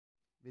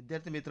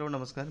विद्यार्थी मित्रांनो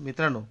नमस्कार।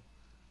 मित्रांनो,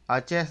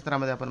 आजच्या या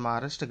सत्रामध्ये आपण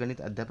महाराष्ट्र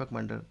गणित अध्यापक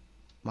मंडळ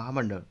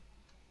महामंडळ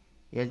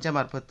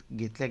यांच्यामार्फत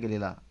घेतल्या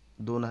गेलेला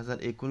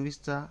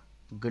 2019चा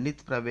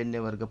गणित प्रावीण्य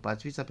वर्ग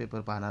 5वीचा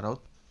पेपर पाहणार आहोत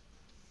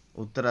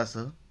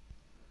उत्तरासह।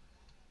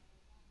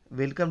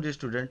 Welcome dear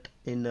student,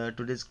 in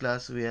today's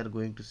class we are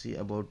going to see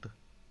about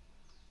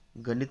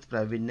गणित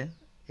प्रावीण्य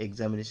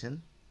examination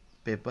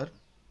paper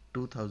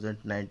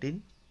 2019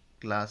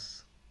 class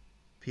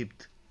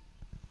 5th।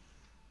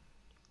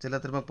 चला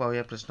तर मग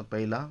पाहूया प्रश्न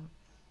पहिला।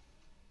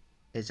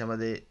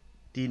 याच्यामध्ये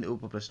 3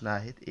 उपप्रश्न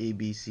आहेत ए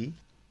बी सी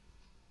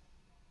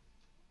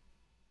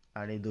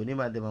आणि दोन्ही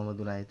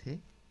माध्यमांमधून आहेत। हे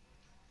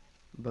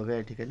बघा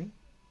या ठिकाणी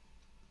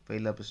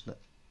पहिला प्रश्न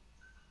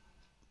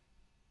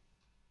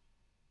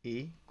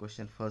ए,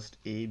 question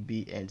first A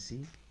B end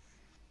C.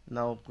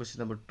 Now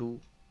question number 2,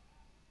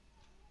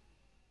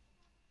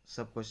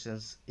 sub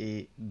questions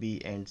A B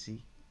end C.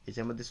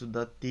 याच्यामध्ये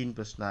सुद्धा 3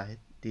 प्रश्न आहेत,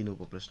 3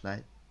 उपप्रश्न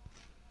आहेत।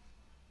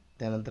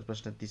 त्यानंतर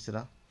प्रश्न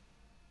तिसरा,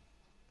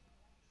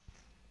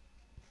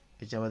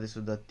 याच्यामध्ये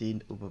सुद्धा 3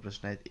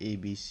 उपप्रश्न आहेत ए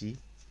बी सी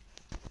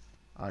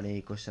आणि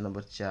क्वेश्चन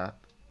नंबर 4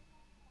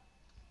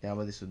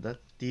 यामध्ये सुद्धा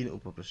 3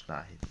 उपप्रश्न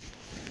आहेत।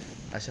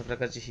 अशा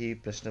प्रकारची ही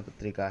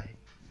प्रश्नपत्रिका आहे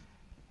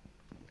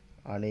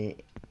आणि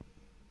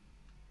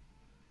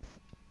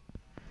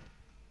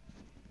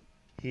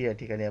ही या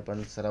ठिकाणी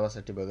आपण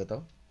सरावासाठी बघत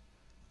आहोत।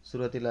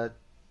 सुरुवातीला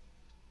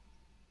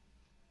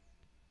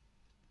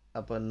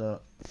आपण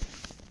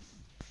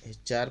हे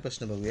 4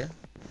 प्रश्न बघूया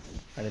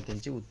आणि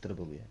त्यांची उत्तर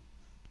बघूया।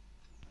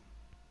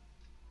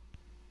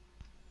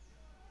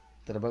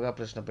 तर बघा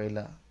प्रश्न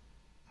पहिला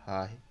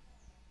हा आहे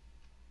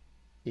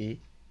ए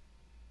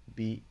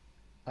बी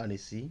आणि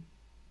सी।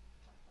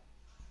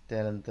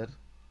 त्यानंतर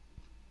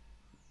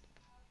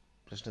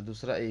प्रश्न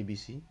दुसरा A B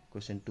C,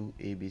 question 2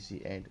 A B C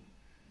end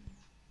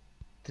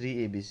 3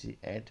 A B C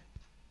end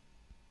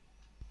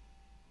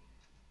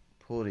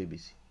 4 A B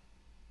C.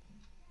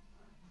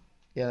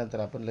 यानंतर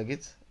आपण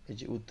लगेच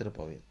याची उत्तर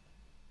पाहूया।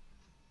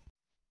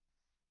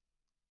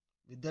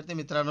 विद्यार्थी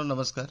मित्रांनो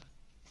नमस्कार।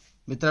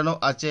 मित्रांनो,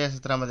 आजच्या या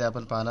सत्रामध्ये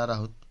आपण पाहणार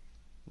आहोत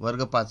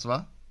वर्ग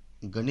 5वा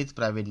गणित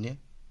प्रावीण्य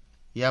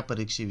या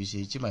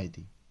परीक्षेविषयीची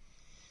माहिती।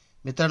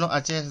 मित्रांनो,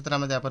 आजच्या या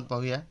सत्रामध्ये आपण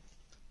पाहूया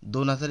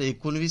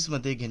 2019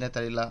 मध्ये घेण्यात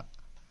आलेला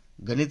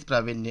गणित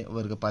प्रावीण्य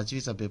वर्ग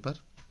 5वीचा पेपर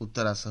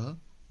उत्तरासह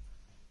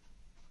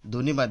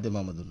दोन्ही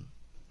माध्यमांमधून।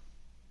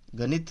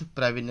 गणित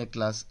प्रावीण्य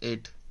class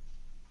 8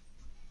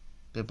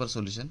 paper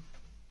solution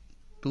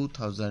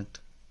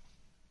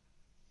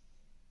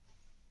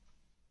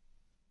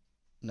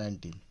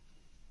 2019।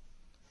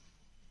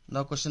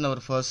 Now question number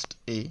first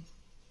A.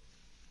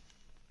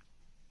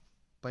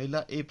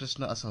 पहिला ए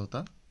प्रश्न असा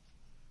होता,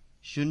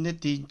 0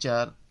 3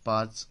 4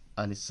 5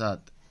 आणि 7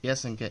 या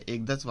संख्या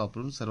एकदाच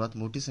वापरून सर्वात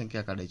मोठी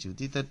संख्या काढायची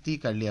होती, तर ती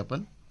काढली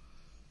आपण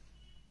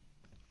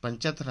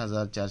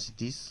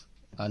 75,430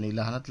 आणि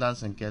लहानात लहान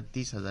संख्या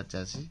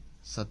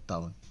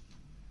 30,457।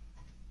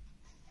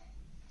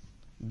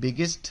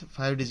 Biggest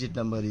 5 digit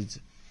number is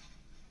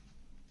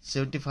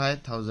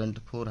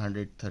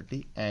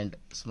 75,430 and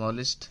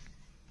smallest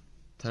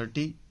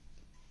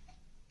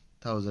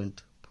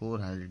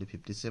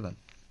 30,457।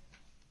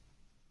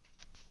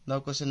 Now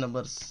question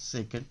number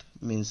second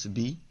means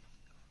B।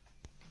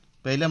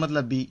 पहिल्या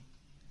मधला बी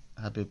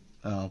हा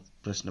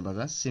प्रश्न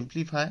बघा,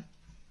 सिम्प्लिफाय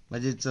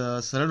म्हणजे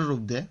सरळ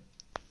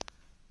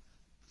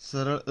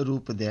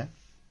रूप द्या।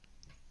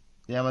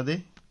 यामध्ये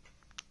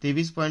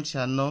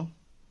 23.96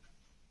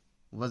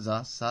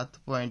 वजा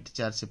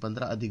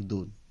 7.415 अधिक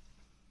 2।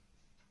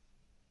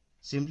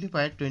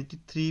 Simplify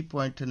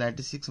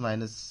 23.96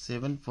 minus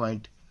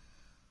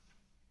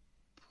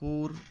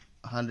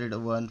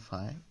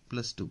 7.415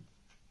 plus 2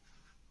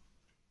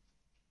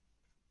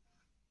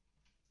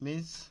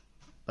 means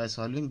by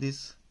solving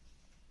this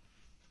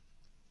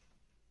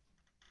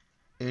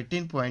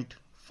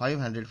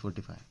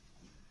 18.545।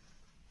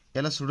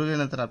 याला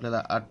सोडवल्यानंतर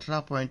आपल्याला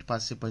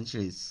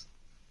 18.545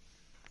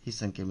 ही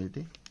संख्या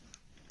मिळते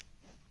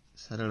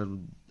सरळ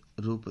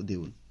रूप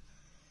देऊन।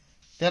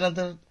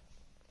 त्यानंतर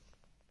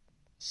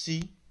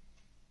सी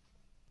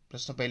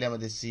प्रश्न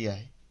पहिल्यामध्ये सी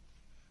आहे,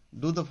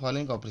 डू द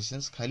फॉलोइंग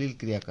ऑपरेशन्स, खालील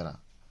क्रिया करा।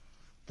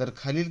 तर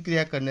खालील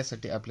क्रिया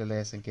करण्यासाठी आपल्याला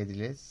या संख्या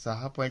दिल्या आहेत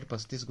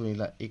 6.35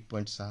 गुणिले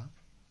 1.6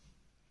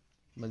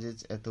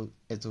 म्हणजेच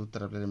याचं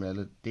उत्तर आपल्याला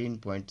मिळालं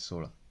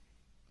 10.16।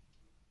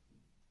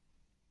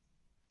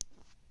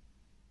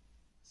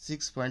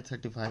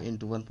 6.35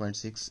 into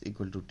 1.6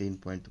 equal to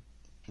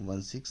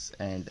 10.16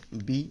 and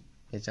B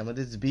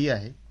याच्यामध्येच बी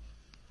आहे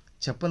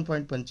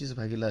 56.25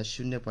 भागिले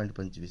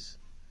 0.25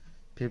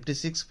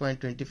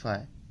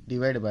 56.25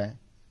 divide by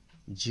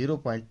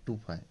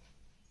 0.25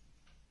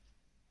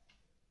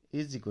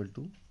 is equal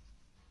to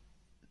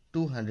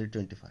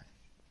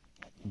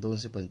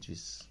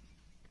 225।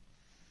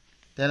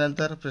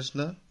 त्यानंतर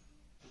प्रश्न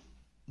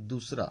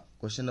दुसरा,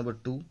 क्वेश्चन नंबर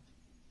 2,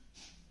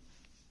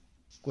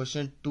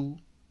 क्वेश्चन 2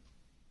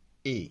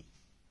 ए,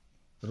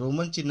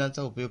 रोमन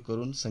चिन्हाचा उपयोग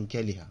करून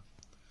संख्या लिहा।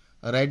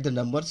 Right the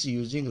numbers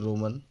using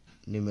Roman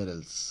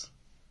numerals.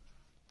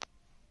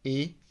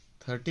 A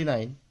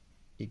 39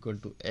 equal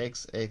to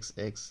x x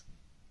x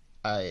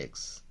I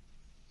x,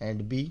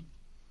 and B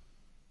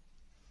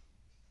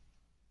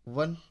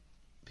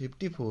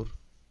 154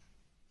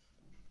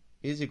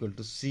 is equal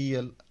to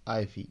CL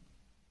IV.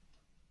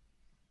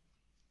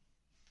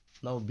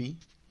 Now B,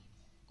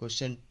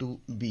 question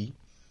 2B,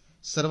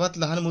 सर्वात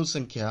लहान मूळ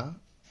संख्या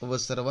व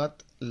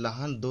सर्वात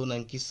लहान दोन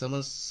अंकी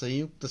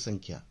संयुक्त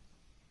संख्या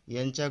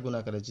यांच्या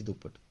गुणाकाराची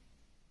दुप्पट.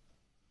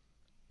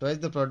 Twice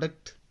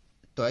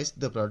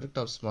the product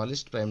of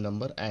smallest prime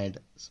number and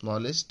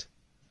smallest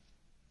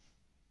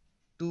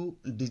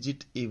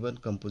two-digit even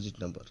composite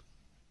number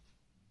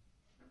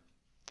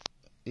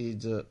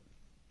is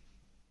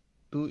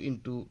 2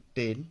 into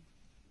 10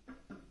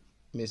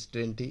 means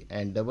 20,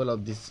 and double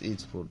of this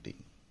is 40.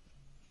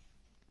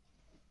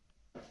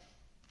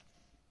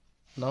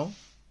 Now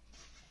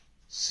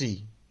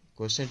C,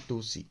 question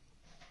 2C,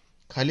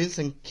 खालील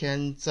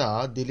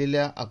संख्यांचा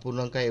दिलेल्या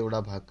अपूर्णांका एवढा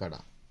भाग काढा.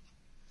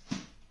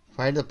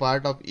 Find the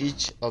part of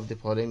each of the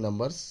following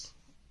numbers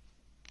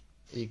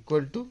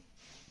equal to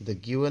the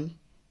given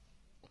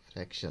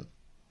fraction.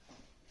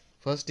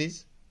 First is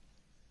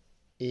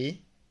A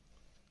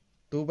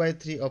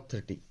 2/3 of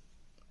 30.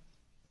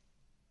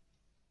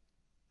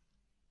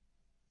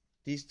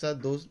 30चा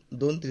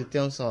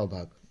 2/3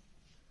 भाग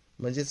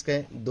म्हणजेच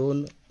काय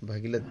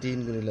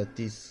 2/3 गुणिले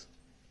 30,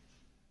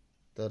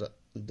 तर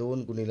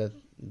 2 गुणिले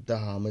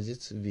 10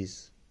 म्हणजेच 20.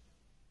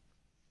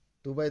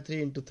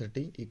 2/3 into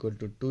 30 equal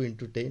to 2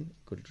 into 10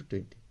 equal to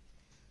 20.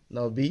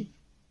 Now B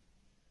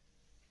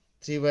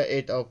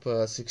 3/8 of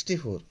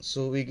 64.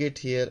 So we get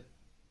here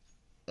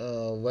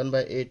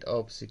 1/8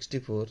 of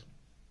 64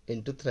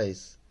 into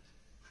thrice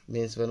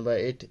means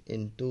 1/8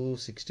 into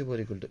 64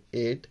 equal to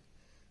 8.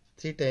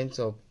 3 times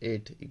of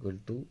 8 equal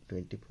to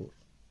 24.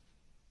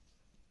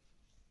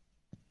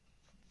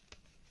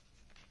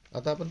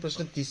 आता आपण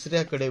प्रश्न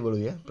तिसऱ्याकडे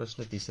वळूया.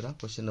 प्रश्न तिसरा,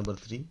 क्वेश्चन नंबर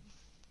 3.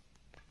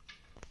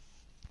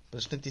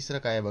 प्रश्न तिसरा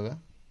काय आहे बघा.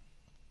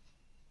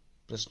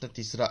 प्रश्न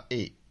तिसरा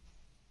ए,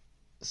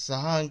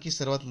 6 अंकी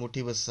सर्वात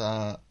मोठी व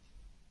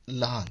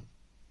लहान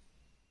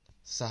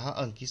 6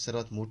 अंकी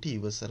सर्वात मोठी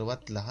व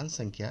सर्वात लहान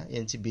संख्या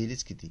यांची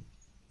बेरीज किती.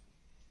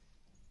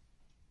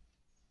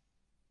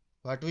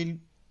 What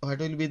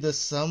will be the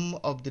sum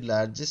of the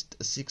largest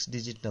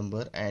 6-digit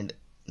number and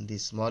the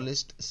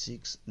smallest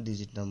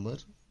 6-digit number.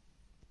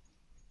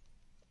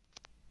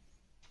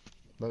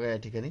 बघा या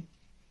ठिकाणी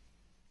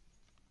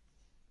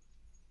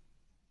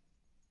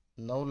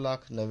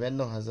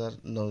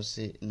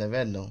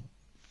 9,99,999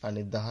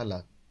 आणि 10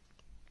 लाख.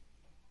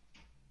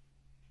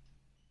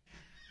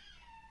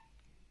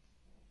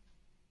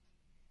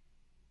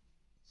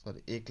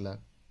 सॉरी 1 लाख.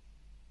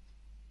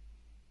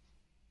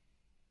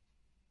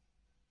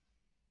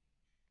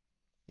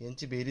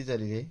 यांची बेरीज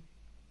झालेली आहे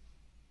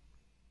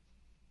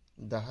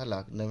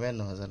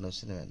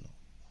 10,99,999.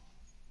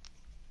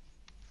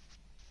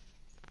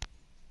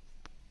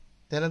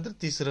 त्यानंतर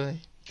तिसरं आहे,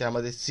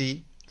 त्यामध्ये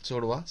सी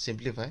सोडवा,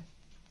 simplify.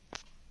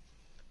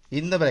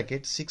 In the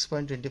bracket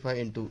 6.25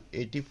 into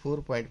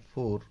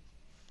 84.4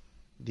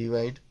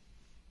 divide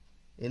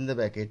in the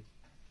bracket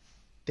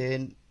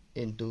 10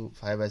 into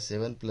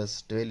 5/7 plus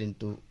 12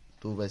 into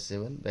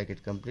 2/7 bracket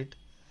complete.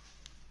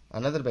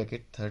 Another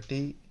bracket 30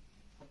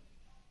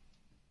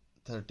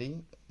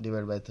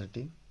 divided by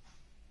 30,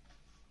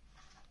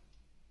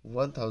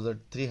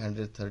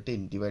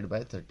 1313 divided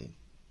by 13.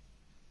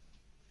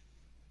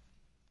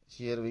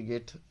 Here we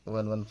get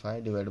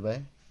 115 divided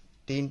by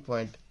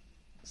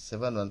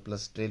 10.71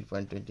 plus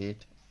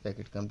 12.28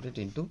 bracket complete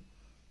into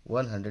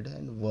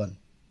 101.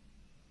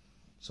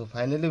 So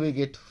finally we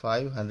get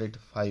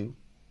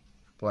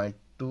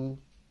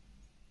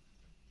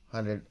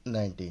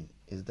 505.219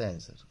 is the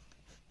answer.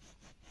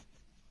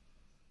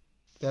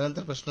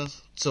 त्यानंतर प्रश्न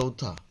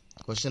चौथा,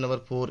 question number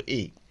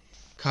 4A,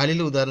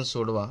 खालील उदाहरण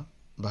सोडवा,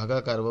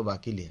 भागाकार व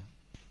बाकी लिहा.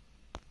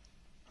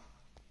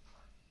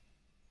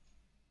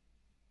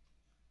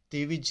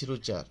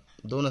 2304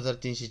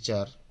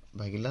 2304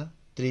 भागिला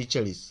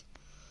 43.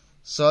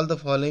 Solve the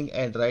following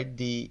and write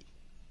the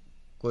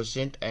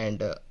quotient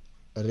and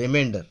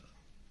remainder.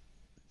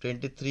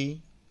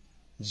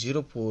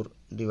 2304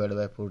 divided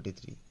by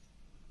 43.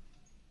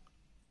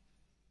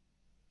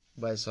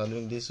 By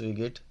solving this we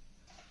get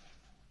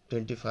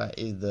 25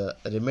 is the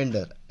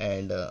remainder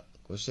and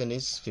question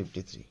is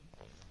 53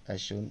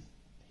 as shown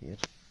here.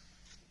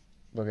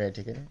 बघा या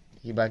ठिकाणी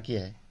ही बाकी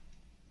आहे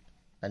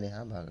आणि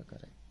हा भागाकार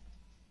आहे.